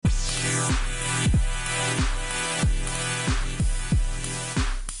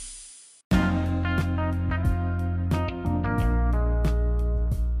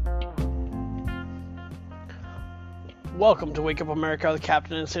Welcome to Wake Up America, the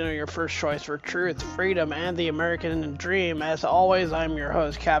Captain Insano, your first choice for truth, freedom, and the American dream. As always, I'm your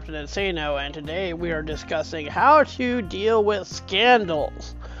host, Captain Insano, and today we are discussing how to deal with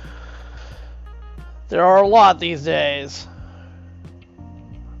scandals. There are a lot these days.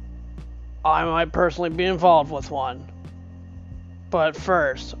 I might personally be involved with one. But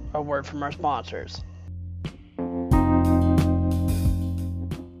first, a word from our sponsors.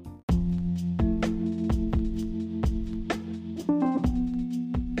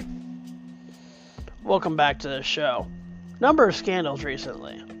 Welcome back to the show. Number of scandals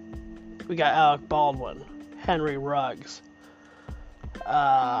recently. We got Alec Baldwin, Henry Ruggs,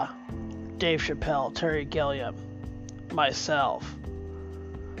 Dave Chappelle, Terry Gilliam, myself.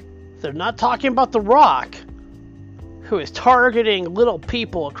 They're not talking about The Rock, who is targeting little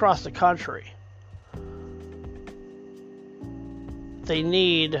people across the country. They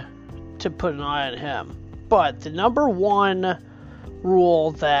need to put an eye on him. But the number one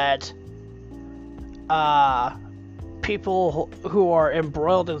rule that people who are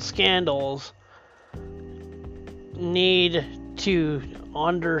embroiled in scandals need to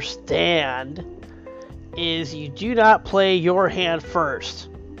understand is you do not play your hand first.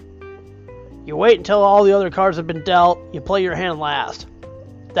 You wait until all the other cards have been dealt, you play your hand last.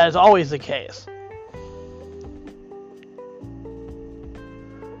 That is always the case.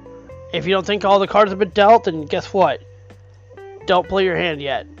 If you don't think all the cards have been dealt, then guess what? Don't play your hand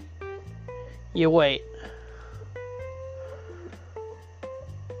yet. You wait.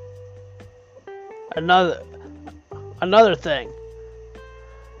 Another thing.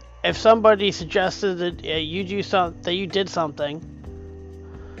 If somebody suggested that you did something,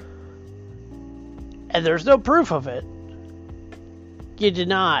 and there's no proof of it, you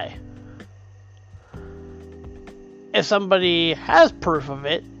deny. If somebody has proof of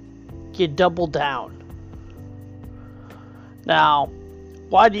it, you double down. Now,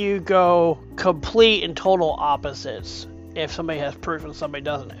 why do you go complete and total opposites if somebody has proof and somebody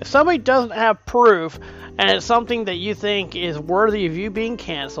doesn't? If somebody doesn't have proof and it's something that you think is worthy of you being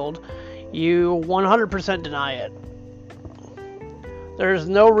canceled, you 100% deny it. There's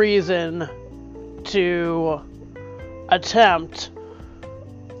no reason to attempt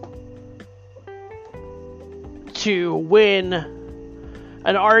to win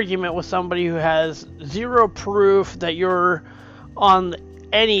an argument with somebody who has zero proof that you're on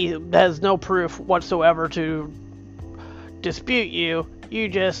has no proof whatsoever to dispute you. You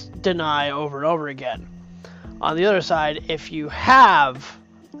just deny over and over again. On the other side, if you have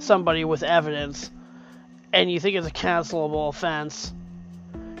somebody with evidence and you think it's a cancelable offense,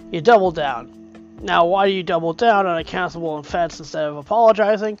 you double down. Now, why do you double down on a cancelable offense instead of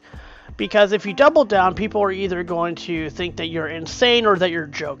apologizing? Because if you double down, people are either going to think that you're insane or that you're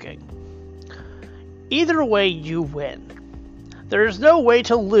joking. Either way, you win. There's no way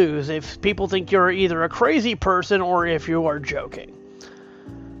to lose if people think you're either a crazy person or if you are joking.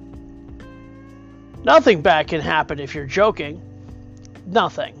 Nothing bad can happen if you're joking.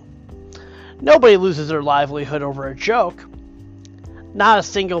 Nothing. Nobody loses their livelihood over a joke. Not a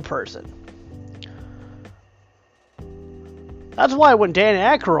single person. That's why when Dan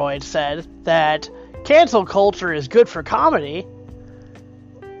Aykroyd said that cancel culture is good for comedy,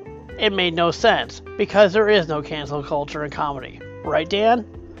 it made no sense, because there is no cancel culture in comedy. Right, Dan?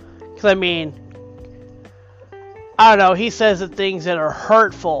 Because, I mean, I don't know, he says that things that are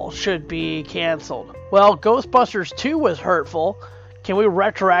hurtful should be canceled. Well, Ghostbusters 2 was hurtful. Can we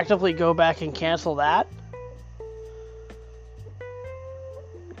retroactively go back and cancel that?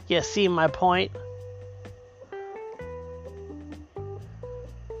 You see my point?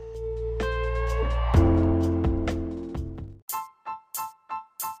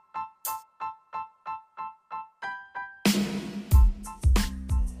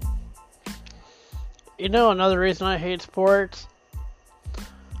 You know another reason I hate sports?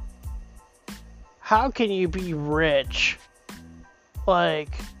 How can you be rich?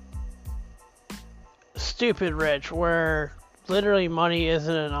 Like, stupid rich, where literally money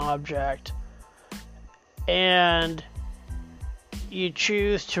isn't an object, and you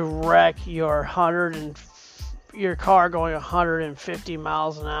choose to wreck your car going 150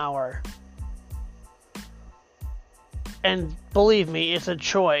 miles an hour. And believe me, it's a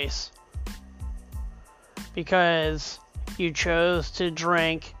choice. Because you chose to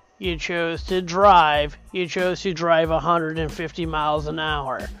drink, you chose to drive 150 miles an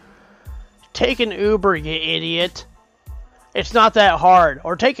hour. Take an Uber, you idiot. It's not that hard.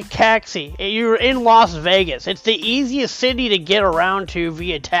 Or take a taxi. You're in Las Vegas. It's the easiest city to get around to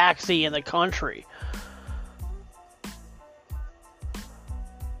via taxi in the country.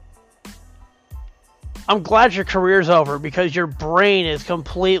 I'm glad your career's over because your brain is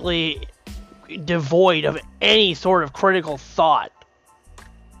completely devoid of any sort of critical thought.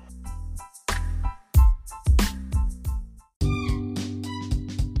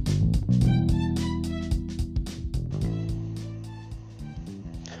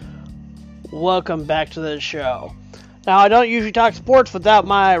 Welcome back to the show. Now, I don't usually talk sports without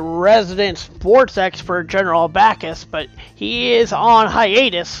my resident sports expert, General Backus, but he is on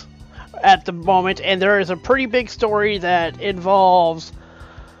hiatus at the moment, and there is a pretty big story that involves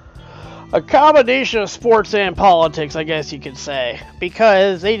a combination of sports and politics, I guess you could say,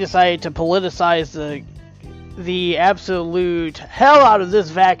 because they decided to politicize the absolute hell out of this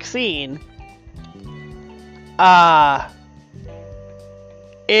vaccine.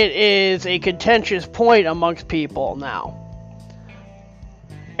 It is a contentious point amongst people now.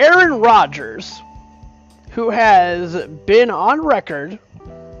 Aaron Rodgers, who has been on record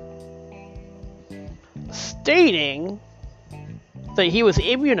stating that he was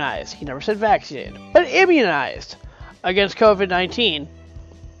immunized, he never said vaccinated, but immunized against COVID-19,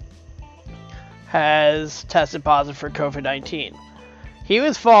 has tested positive for COVID-19. He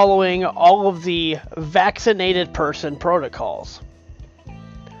was following all of the vaccinated person protocols.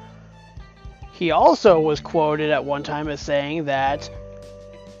 He also was quoted at one time as saying that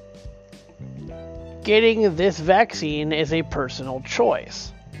getting this vaccine is a personal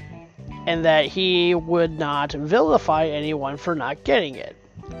choice, and that he would not vilify anyone for not getting it.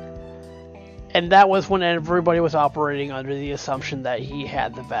 And that was when everybody was operating under the assumption that he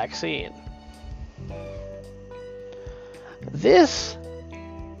had the vaccine. This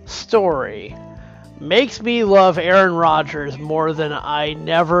story makes me love Aaron Rodgers more than I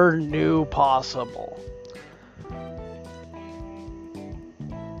never knew possible.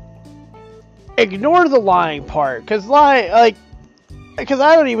 Ignore the lying part, because I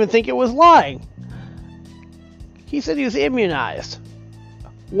don't even think it was lying. He said he was immunized.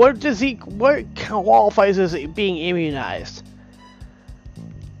 What qualifies as being immunized?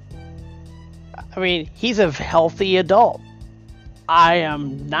 I mean, he's a healthy adult. I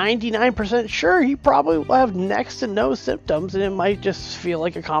am 99% sure he probably will have next to no symptoms, and it might just feel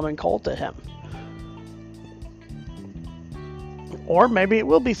like a common cold to him. Or maybe it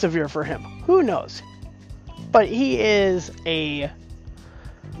will be severe for him. Who knows? But he is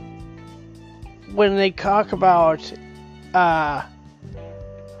when they talk about,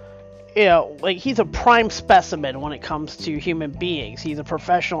 he's a prime specimen when it comes to human beings. He's a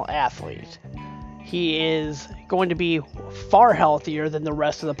professional athlete. He is going to be far healthier than the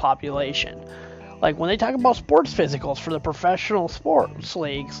rest of the population. Like, when they talk about sports physicals for the professional sports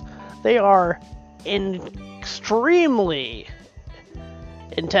leagues, they are extremely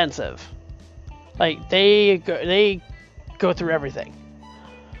intensive. Like, they go through everything.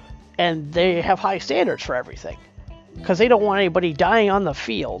 And they have high standards for everything. Because they don't want anybody dying on the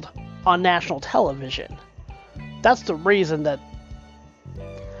field on national television. That's the reason that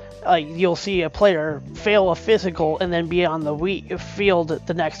you'll see a player fail a physical and then be on the field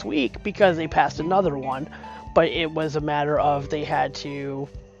the next week because they passed another one, but it was a matter of they had to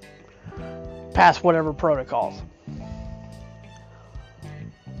pass whatever protocols.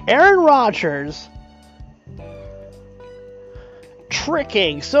 Aaron Rodgers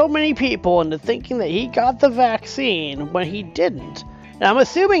tricking so many people into thinking that he got the vaccine when he didn't. Now, I'm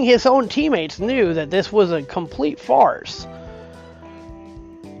assuming his own teammates knew that this was a complete farce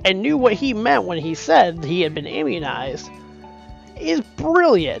and knew what he meant when he said he had been immunized, is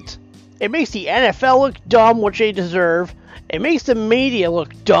brilliant. It makes the NFL look dumb, which they deserve. It makes the media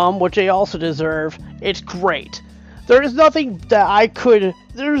look dumb, which they also deserve. It's great. There's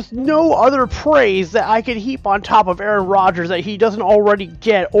no other praise that I could heap on top of Aaron Rodgers that he doesn't already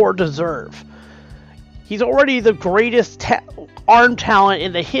get or deserve. He's already the greatest arm talent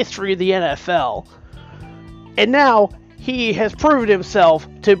in the history of the NFL. And now he has proven himself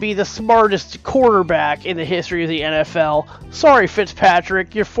to be the smartest quarterback in the history of the NFL. Sorry,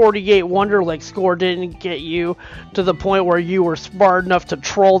 Fitzpatrick, your 48 Wonderlic score didn't get you to the point where you were smart enough to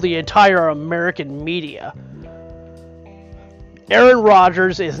troll the entire American media. Aaron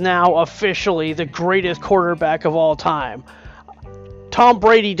Rodgers is now officially the greatest quarterback of all time. Tom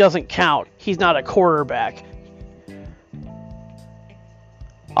Brady doesn't count. He's not a quarterback.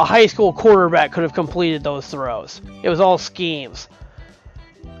 A high school quarterback could have completed those throws. It was all schemes.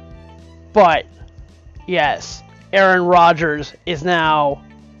 But, yes, Aaron Rodgers is now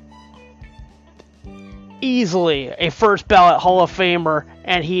easily a first ballot Hall of Famer,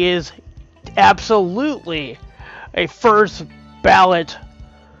 and he is absolutely a first ballot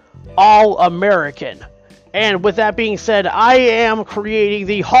All-American. And with that being said, I am creating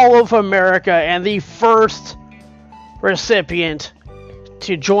the Hall of America, and the first recipient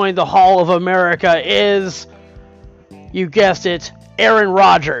to join the Hall of America is, you guessed it, Aaron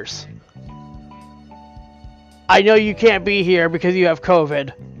Rodgers. I know you can't be here because you have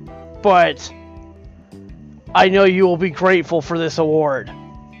COVID, but I know you will be grateful for this award.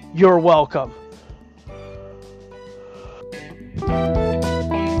 You're welcome.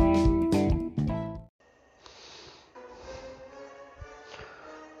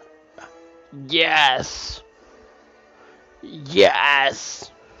 Yes. Yes.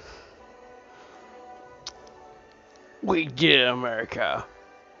 We did it, America.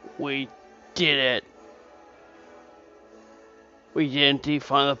 We did it. We didn't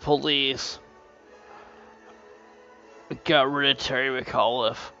defund the police. We got rid of Terry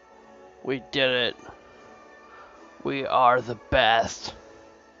McAuliffe. We did it. We are the best.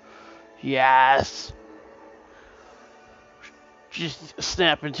 Yes. Just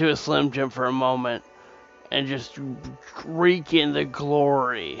snap into a Slim Jim for a moment and just reek in the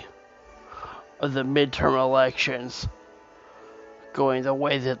glory of the midterm elections going the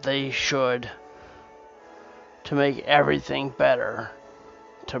way that they should, to make everything better,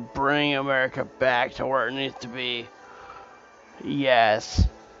 to bring America back to where it needs to be. Yes,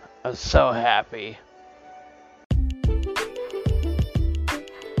 I'm so happy.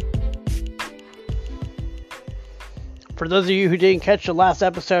 For those of you who didn't catch the last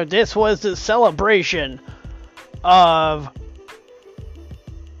episode, this was the celebration of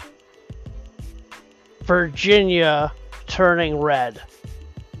Virginia turning red.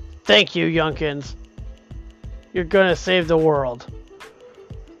 Thank you, Youngkins. You're gonna save the world.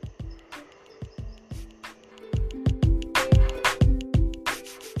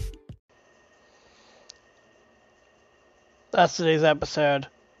 That's today's episode.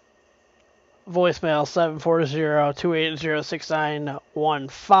 Voicemail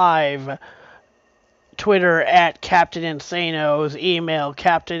 740-280-6915. Twitter at Captain Insanos. Email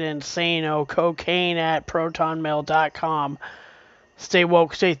CaptainInsano. Cocaine@protonmail.com. Stay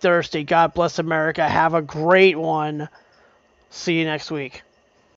woke, stay thirsty. God bless America. Have a great one. See you next week.